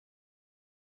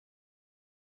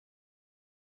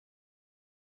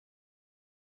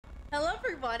Hello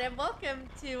everyone and welcome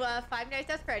to Five Nights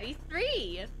at Freddy's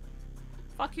 3!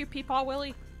 Fuck you, Peepaw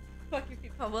Willy. Fuck your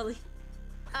people, Willy.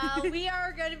 We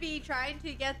are going to be trying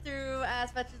to get through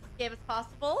as much of this game as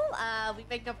possible. We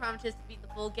make no promises to beat the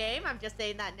full game. I'm just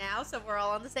saying that now, so we're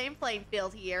all on the same playing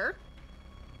field here.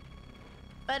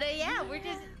 But yeah, we're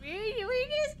just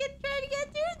gonna try to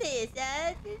get through this.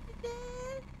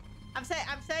 I'm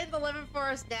setting the limit for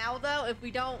us now, though. If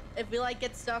we like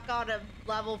get stuck on a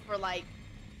level for like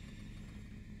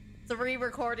 3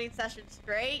 recording sessions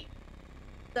straight,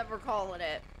 then we're calling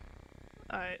it.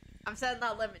 Alright. I'm setting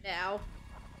that limit now.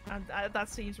 And that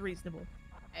seems reasonable.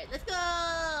 Alright, let's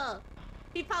go!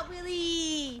 Peepaw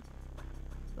Willy!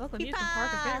 Look, amusement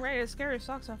park is getting ready to scare your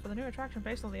socks off for the new attraction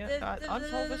based on the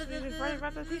unsolved mysteries of Freddy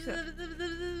Raptor thesis.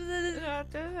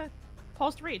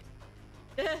 Pause to read.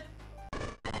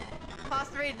 Pause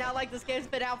to read. Now, like, this game's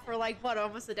been out for, like, what,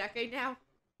 almost a decade now?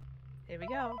 Here we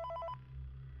go.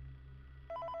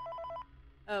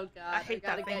 Oh god, I hate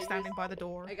that thing standing by the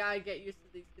door. I gotta get used to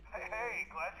these controls. Hey,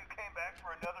 glad you came back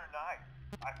for another night.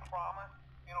 I promise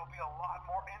it'll be a lot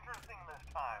more interesting this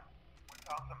time. We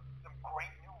found some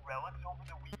great new relics over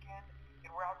the weekend,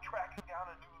 and we're out tracking down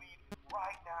a new lead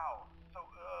right now. So,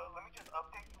 let me just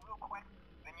update you real quick,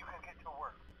 then you can get to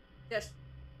work. Yes.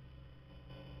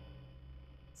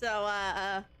 So,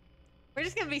 we're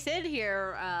just gonna be sitting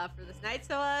here, for this night,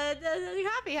 so,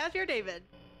 Happy, how's your day been?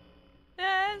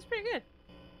 Yeah, it's pretty good.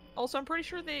 Also, I'm pretty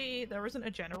sure there isn't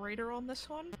a generator on this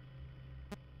one.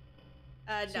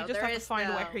 No, so you just have to find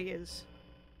where he is.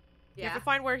 Yeah. You have to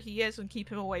find where he is and keep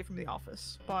him away from the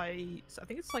office by, I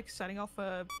think it's like setting off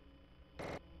a...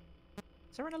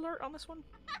 Is there an alert on this one?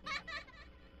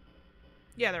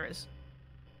 Yeah, there is.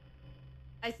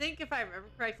 I think if I remember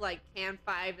correctly, like, Cam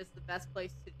 5 is the best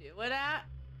place to do it at.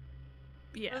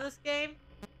 Yeah. For this game.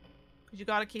 Because you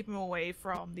gotta keep him away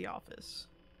from the office.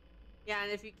 Yeah,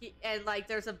 and if you keep, and like,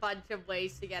 there's a bunch of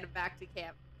ways to get him back to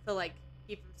camp. So, like,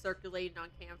 keep him circulating on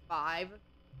Cam 5.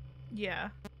 Yeah.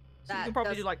 So you can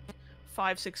probably do like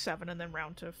 5, 6, 7, and then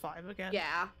round to 5 again.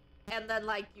 Yeah. And then,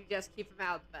 like, you just keep him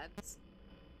out of the vents.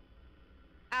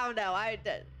 I don't know, I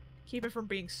did. Keep it from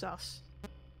being sus.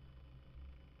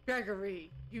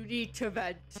 Gregory, you need to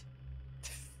vent.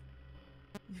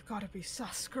 You've gotta be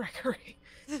sus, Gregory.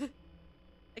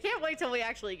 I can't wait till we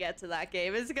actually get to that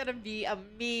game. It's gonna be a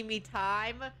memey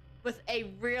time with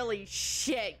a really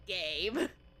shit game.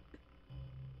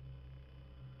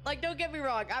 Like, don't get me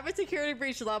wrong, I'm a security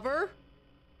breach lover,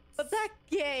 but that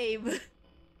game,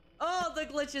 oh, the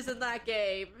glitches in that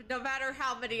game, no matter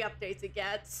how many updates it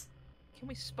gets. Can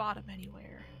we spot him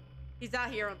anywhere? He's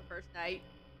not here on the first night.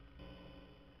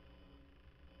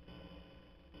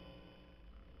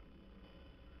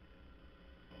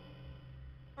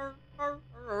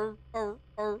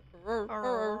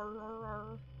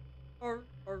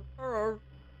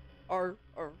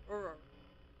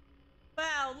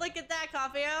 Wow, look at that,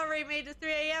 Coffee. I already made it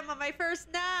 3 AM on my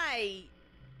first night.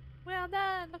 Well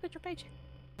done. Look at your paycheck.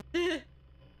 I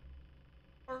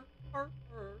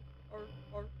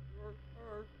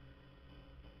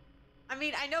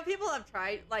mean, I know people have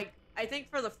tried, like, I think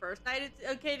for the first night it's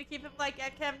okay to keep him, like,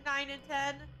 at Chem 9 and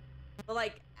 10. But,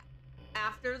 like,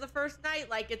 after the first night,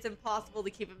 like, it's impossible to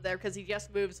keep him there because he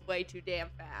just moves way too damn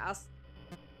fast.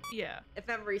 Yeah. If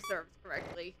memory serves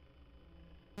correctly.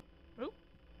 Oh.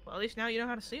 Well, at least now you know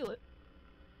how to seal it.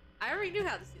 I already knew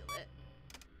how to seal it.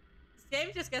 This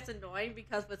game just gets annoying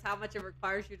because with how much it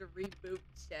requires you to reboot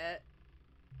shit.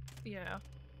 Yeah.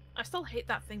 I still hate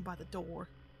that thing by the door.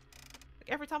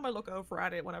 Like, every time I look over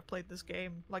at it when I've played this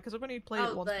game, like, because I've only played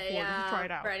it once before, just try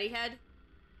it out. Freddy head?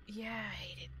 Yeah, I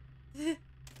hate it.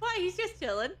 Why? He's just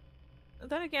chilling. And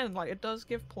then again, like, it does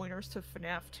give pointers to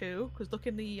FNAF 2, because look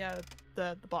in the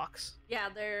box. Yeah,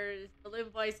 there's Balloon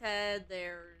Boy's head,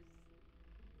 there's...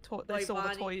 There's all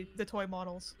the toy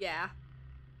models. Yeah.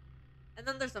 And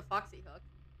then there's a Foxy Hook.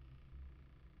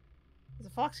 There's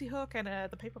a Foxy Hook and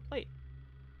the paper plate.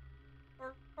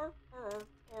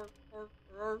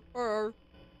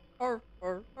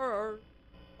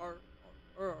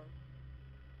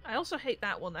 I also hate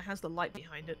that one that has the light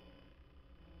behind it.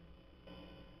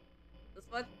 This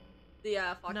one? The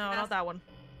Foxy No, mask? not that one.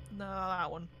 No,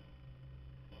 that one.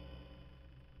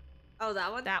 Oh,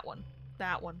 that one? That one.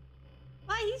 That one.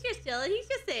 Why? He's just chilling. He's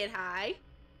just saying hi.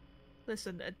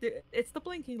 Listen, it's the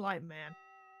blinking light, man.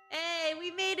 Hey, we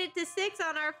made it to 6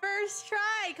 on our first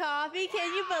try, Coffee.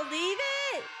 Can you believe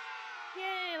it?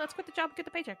 Yay, let's quit the job and get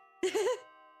the paycheck.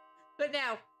 But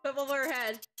now, put while we're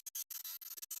ahead.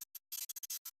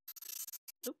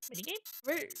 Oop, minigame?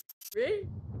 Wait.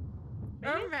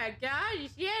 Oh my gosh,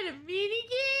 she had a mini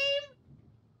game?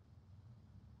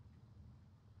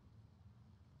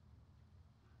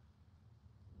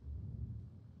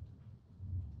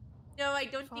 No, I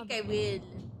don't think I will.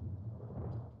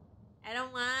 I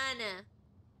don't wanna.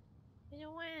 I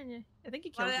don't wanna. I think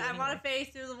he kills you I anyway. wanna face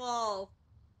through the wall.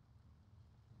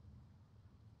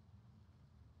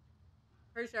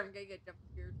 Pretty sure I'm gonna get jump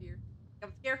scared here.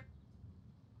 Jump scare?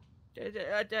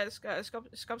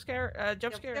 Scum scare?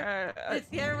 Jump scare?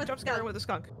 Jump scare with a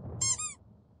skunk.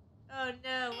 Oh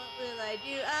no, what will I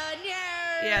do? Oh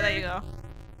no! Yeah, there you go.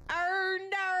 Oh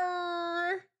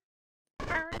no!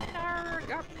 Oh no!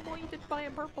 Got pointed by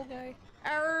a purple guy.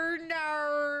 Oh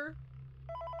no!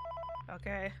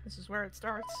 Okay, this is where it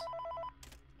starts.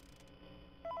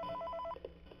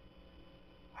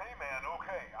 Hey man,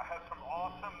 okay, I have some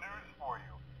awesome news for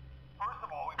you. First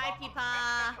of all, we Hi, got some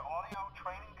Peepaw. vintage audio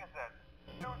training cassettes.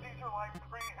 Dude, these are like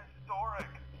prehistoric.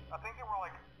 I think they were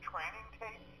like training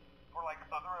tapes for like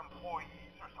other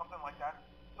employees or something like that.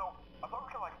 So I thought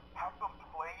we could like have them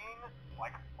playing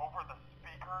like over the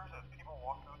speakers as people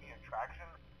walk through the attraction.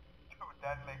 Dude,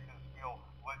 that makes this feel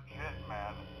legit,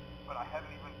 man. But I have an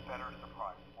even better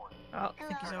surprise for you. Oh,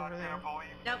 I think he's over there.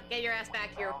 Nope, get your ass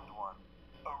back here.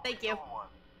 Thank you.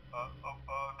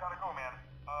 Gotta go, man.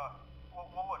 Well,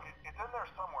 look, it's in there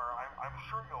somewhere. I'm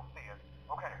sure you'll see it.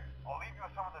 Okay, I'll leave you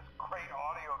with some of this great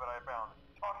audio that I found.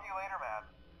 Talk to you later, man.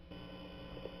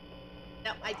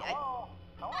 No, I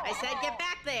said get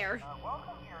back there.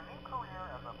 Welcome to your new career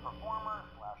as a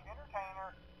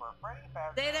performer/entertainer for Freddy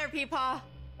Fazbear. Stay there, Peepaw.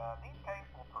 These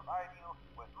tapes will provide you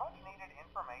with much-needed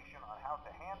information on how to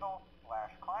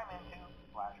handle/climb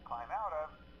into/climb out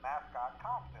of mascot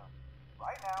costumes.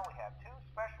 Right now, we have 2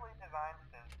 specially designed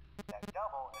suits that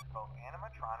double as both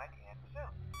animatronic and suit.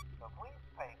 So please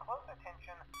pay close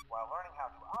attention while learning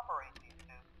how to operate these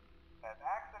suits, as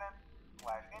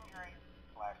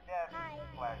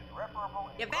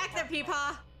accidents/injury/death/irreparable Get back there,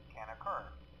 Peepaw. can occur.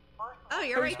 First, Oh,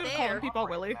 you're right there. Peepaw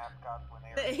Willy.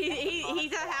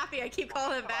 He's not happy. I keep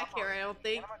calling him back here. I don't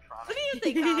think. What do you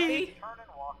think, Coffee?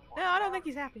 No, I don't think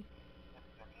he's happy.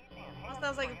 That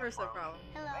sounds like a personal problem.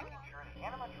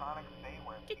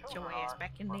 Get your ass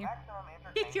back in there.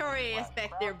 Get your ass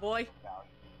back there, boy. To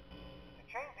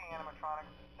change the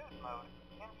animatronics to suit mode,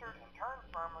 insert and turn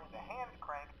firmly the hand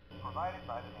crank provided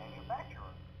by the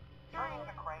manufacturer. Turning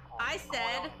the crank will I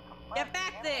said, get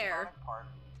back there.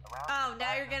 Oh,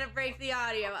 now you're gonna break the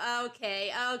audio.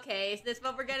 Okay, okay. Is this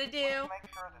what we're gonna do? Make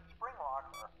sure the spring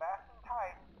locks are fastened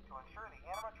tight to ensure the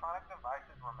animatronic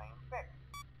devices remain fixed.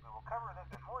 We will cover this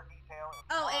in more detail.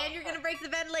 Oh, and you're gonna break the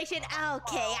ventilation?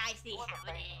 Okay, I see how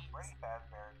it is.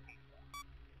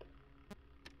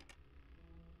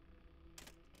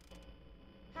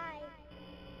 Hi.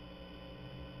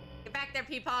 Get back there,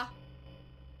 Peepaw.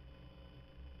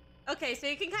 Okay, so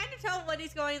you can kind of tell when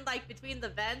he's going, like, between the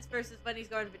vents versus when he's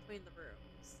going between the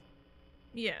rooms.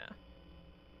 Yeah.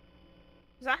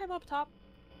 Is that him up top?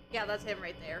 Yeah, that's him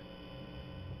right there.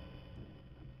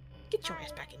 Get your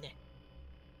ass back in there.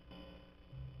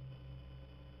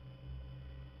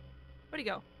 Where'd he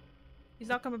go? He's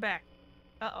not coming back.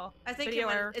 Uh-oh. I think Video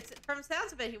error. it's from the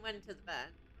sounds of it, he went into the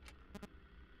vent.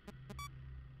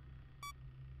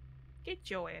 Get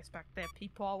your ass back there,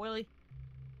 Peepaw Willy.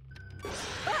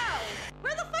 Oh!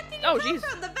 Where the fuck did you Oh, come jeez.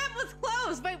 from? The vent was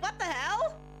closed! Wait, what the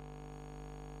hell?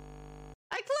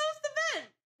 I closed the vent!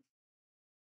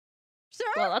 Sir?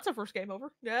 Well, that's our first game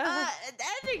over. Yeah.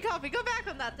 Ending copy, go back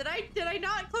on that. Did I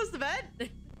not close the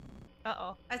vent?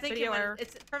 Uh-oh. I think Video error.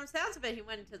 it's from sounds of it, he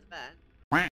went into the vent.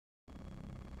 I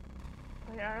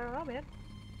don't know, man.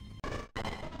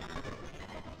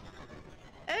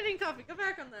 Ending copy, go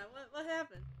back on that. What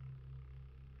happened?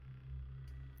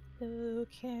 Who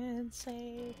can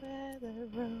say where the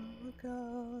road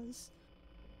goes?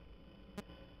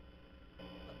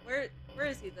 Where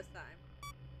is he this time?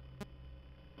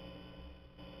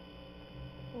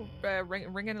 Oh,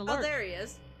 ring an alert. Oh, there he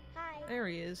is. Hi. There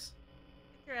he is.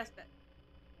 Get your ass back.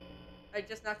 Are you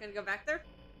just not gonna go back there?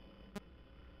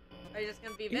 Are you just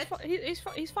gonna be bitch?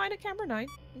 He's fine at camera 9.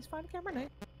 He's fine at camera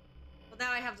 9. Well,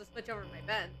 now I have to switch over my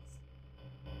vents.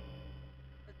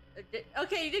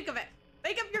 Okay, you did go back.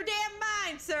 Make up your damn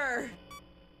mind, sir!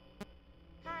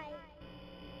 Hi.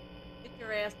 Get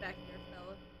your ass back here,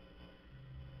 fella.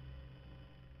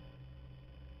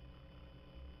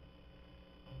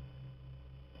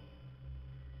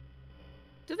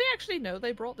 Do they actually know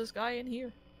they brought this guy in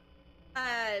here?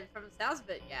 From the sounds of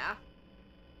it, yeah.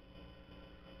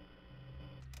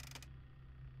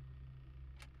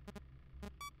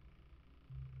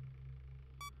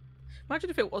 Imagine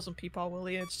if it wasn't Peepaw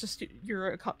Willy, it's just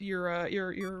your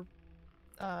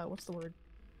what's the word?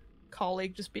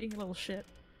 Colleague just being a little shit.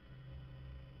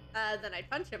 Then I'd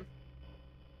punch him.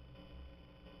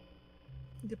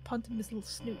 To punt him his little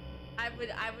snoot. I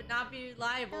would not be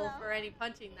liable Hello? for any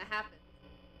punching that happens.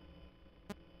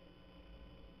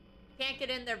 You can't get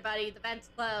in there, buddy. The vent's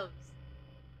closed.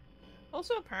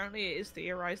 Also, apparently it is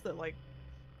theorized that, like,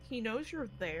 he knows you're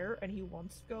there and he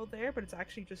wants to go there, but it's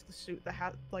actually just the suit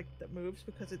that that moves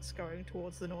because it's going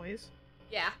towards the noise.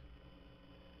 Yeah.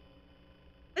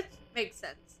 Which makes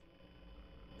sense.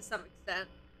 To some extent.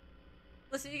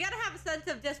 Listen, you gotta have a sense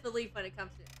of disbelief when it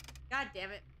comes to it. God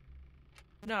damn it.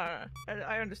 No,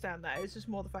 I understand that. It's just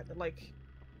more the fact that, like...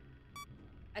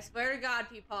 I swear to God,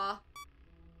 Peepaw.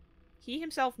 He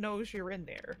himself knows you're in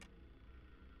there.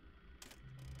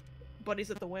 But he's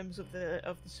at the whims of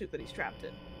the suit that he's trapped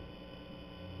in.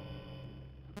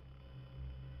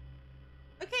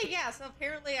 Okay, yeah, so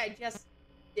apparently I just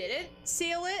didn't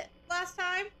seal it last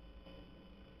time.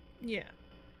 Yeah.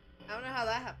 I don't know how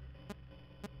that happened.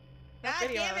 That God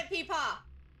video- damn it, Peepaw!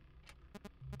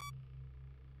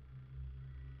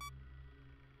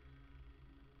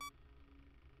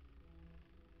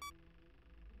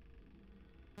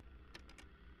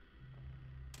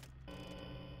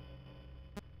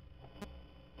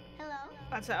 Hello?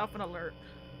 I'd set up an alert.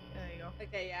 There you go.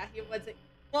 Okay, yeah, he wasn't.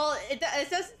 Well, it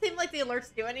doesn't seem like the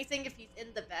alerts do anything if he's in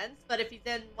the vents, but if he's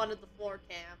in one of the floor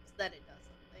cams, then it does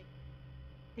something.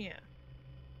 Yeah.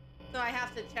 So I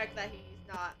have to check that he's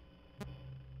not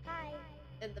Hi.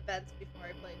 in the vents before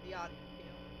I play the audio cue.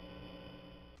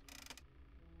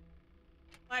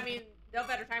 Well, I mean, no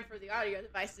better time for the audio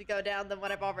device to go down than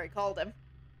what I've already called him.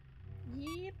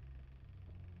 Yep.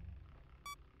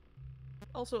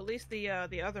 Also, at least the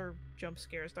other jump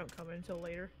scares don't come in until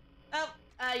later. Oh,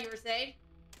 you were saying?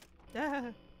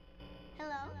 Ah,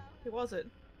 Hello? who was it?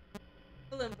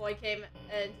 The little boy came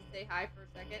in to say hi for a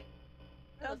second.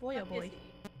 Oh boy, oh fuck boy. is he?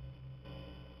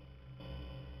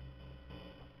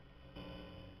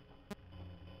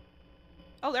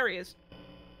 Oh, there he is.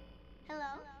 Hello?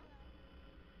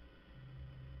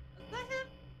 Was that him?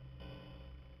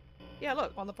 Yeah,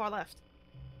 look, on the far left.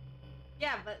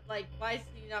 Yeah, but like, why is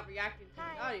he not reacting to the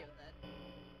Hi. audio then?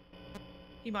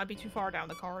 He might be too far down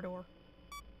the corridor.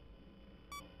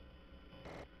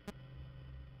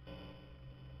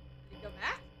 Did he go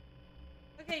back?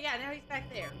 Okay, yeah, now he's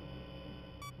back there.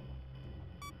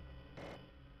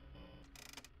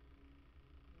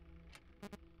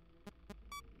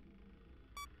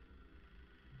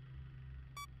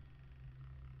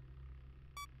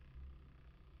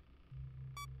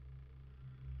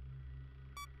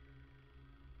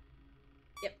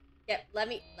 Yep, let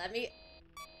me.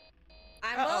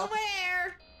 I'm Uh-oh.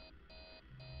 aware!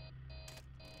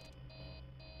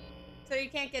 So you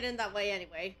can't get in that way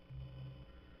anyway.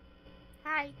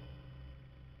 Hi.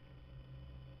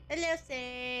 Hello,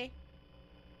 Say.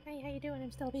 Hey, how you doing?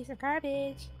 I'm still a piece of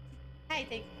garbage. Hi,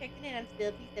 thanks for checking in. I'm still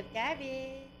a piece of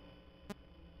garbage.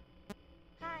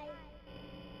 Hi.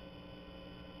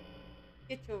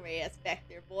 Get your ass back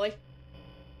there, boy.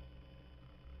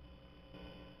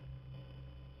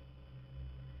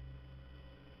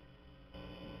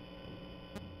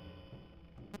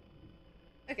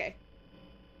 Okay.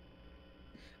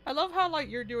 I love how, like,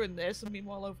 you're doing this, and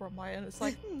meanwhile over on my end, it's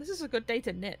like, this is a good day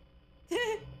to knit.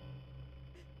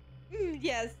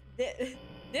 Yes,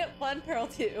 knit one, purl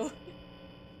two.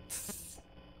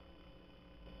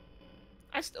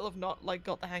 I still have not, like,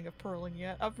 got the hang of purling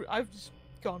yet. I've just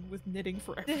gone with knitting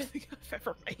for everything I've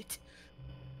ever made.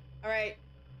 Alright.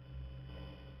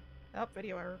 Oh,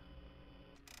 video error.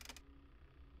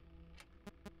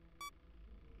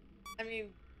 I mean,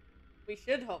 we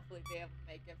should hopefully be able to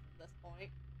make it from this point.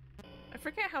 I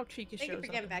forget how Chica Thank shows you for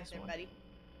up getting in back this there, one. buddy.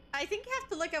 I think you have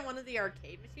to look at one of the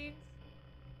arcade machines.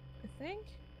 I think?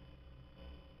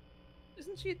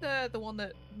 Isn't she the one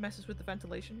that messes with the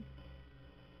ventilation?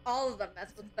 All of them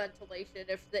mess with ventilation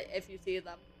if you see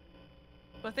them.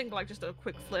 But I think, like, just a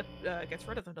quick flip gets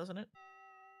rid of them, doesn't it?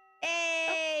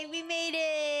 Hey, we made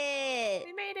it!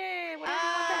 We made it! What do you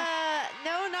want back?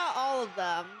 No, not all of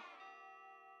them.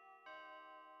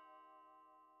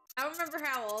 I don't remember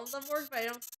how all of them work, but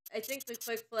I think the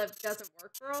quick flip doesn't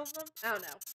work for all of them. I don't know.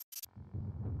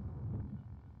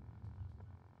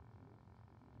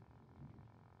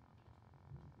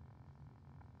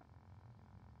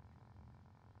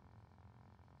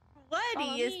 Follow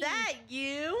Buddy, is me. that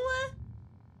you?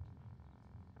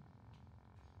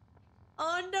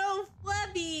 Oh no,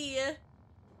 Flebby!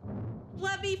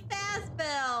 Flebby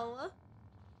Fazbell!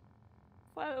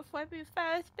 Flebby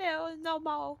fast bill, no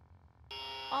more.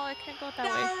 Oh, I can't go that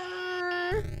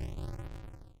way.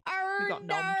 You got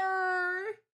numbed.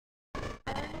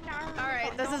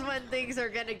 Alright, this is when things are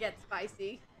gonna get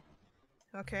spicy.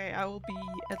 Okay, I will be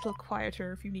a little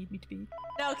quieter if you need me to be.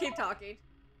 No, keep talking.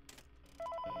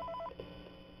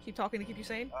 Keep talking to keep you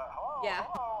sane? Hello, Yeah.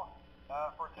 hello.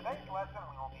 For today's lesson,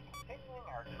 we will be continuing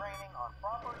our training on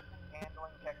proper suit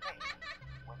handling techniques.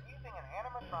 When using an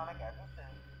animatronic as a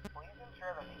suit, please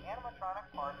ensure that the animatronic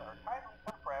parts are tightly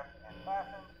compressed and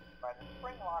fastened by the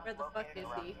spring lock Where the fuck located is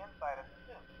around he? the inside of the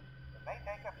suit. It may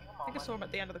take a few I think I moments saw him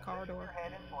at the end of the to position corridor. your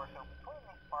head and torso between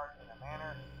these parts in a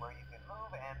manner where you can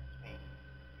move and speak.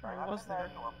 Try I not was to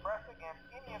nudge there. or press against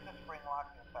any of the spring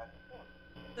locks inside the suit.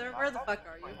 There, Do where not the touch fuck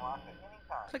are you? spring locks at any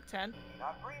time. Click 10. Do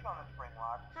not breathe on the spring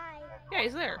locks. Hi. Yeah,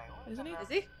 he's there, isn't he? Is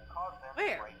he?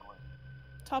 Where?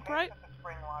 Top right?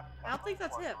 I don't think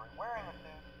that's him. Wearing a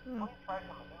suit, Hmm. please try to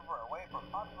maneuver away from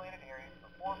populated areas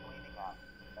before bleeding out.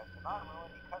 That does not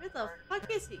ruin the Where customer the fuck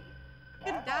is he? I'm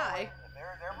gonna As die. always, if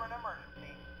there is ever an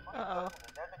emergency, please Uh-oh. go to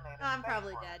the designated Oh, I'm safe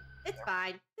probably room. dead. It's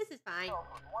fine. This is fine. Filled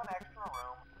with one extra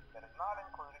room that is not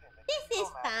included in the This digital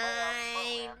is map layout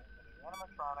fine. programmed into the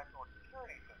animatronics or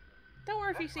security system. Don't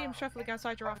worry if you This see him room shuffling is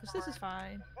outside your office. This is customers,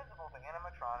 fine. invisible to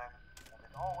animatronics, and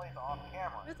is always off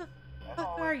camera. Where the As fuck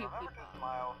always, are you remember to people?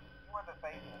 smile. You are the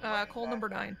face of a Call number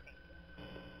 9. pizza.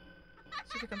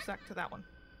 See if he comes back to that one.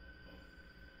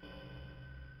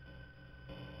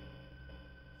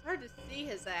 It's hard to see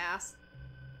his ass.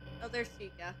 Oh, there's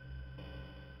Chica.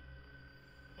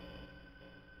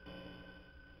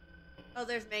 Oh,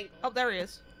 there's Mangle. Oh, there he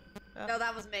is. No,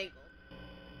 that was Mangle.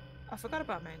 I forgot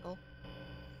about Mangle.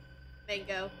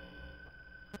 Mango.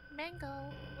 Mango.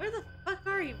 Where the fuck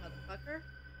are you, motherfucker?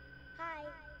 Hi.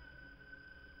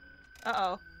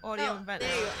 Uh-oh. Audio Oh, event.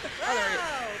 there you are. Oh, there he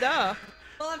Whoa! is. Duh.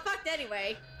 Well, I'm fucked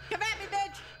anyway. Come at me,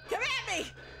 bitch! Come at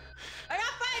me! I got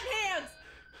 5 hands!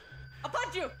 I'll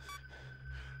punch you!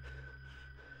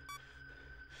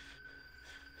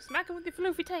 Smack him with your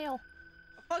floofy tail.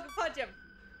 I'll fucking punch him.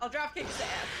 I'll drop kick his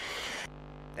ass.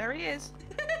 There he is.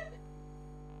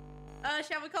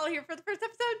 Shall we call it here for the first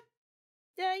episode?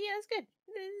 Yeah, it's good.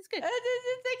 It's good.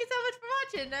 Thank you so much for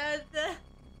watching.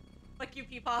 Fuck you,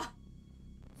 Peepaw.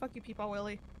 Fuck you, Peepaw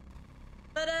Willy.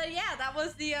 But yeah, that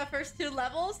was the first 2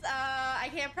 levels. I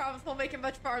can't promise we'll make it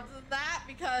much farther than that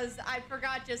because I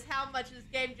forgot just how much this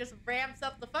game just ramps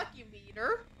up the fuck you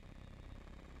meter.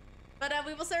 But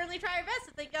we will certainly try our best.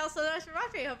 So thank you all so much for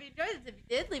watching. I hope you enjoyed this. If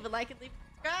you did, leave a like and leave a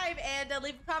subscribe and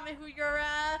leave a comment who your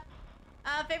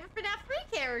favorite FNAF 3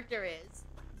 character is.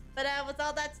 But with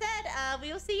all that said,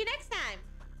 we will see you next time.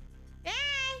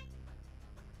 Bye!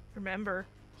 Remember,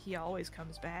 he always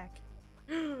comes back.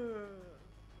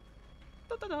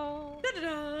 Da-da-da!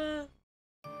 Da-da-da!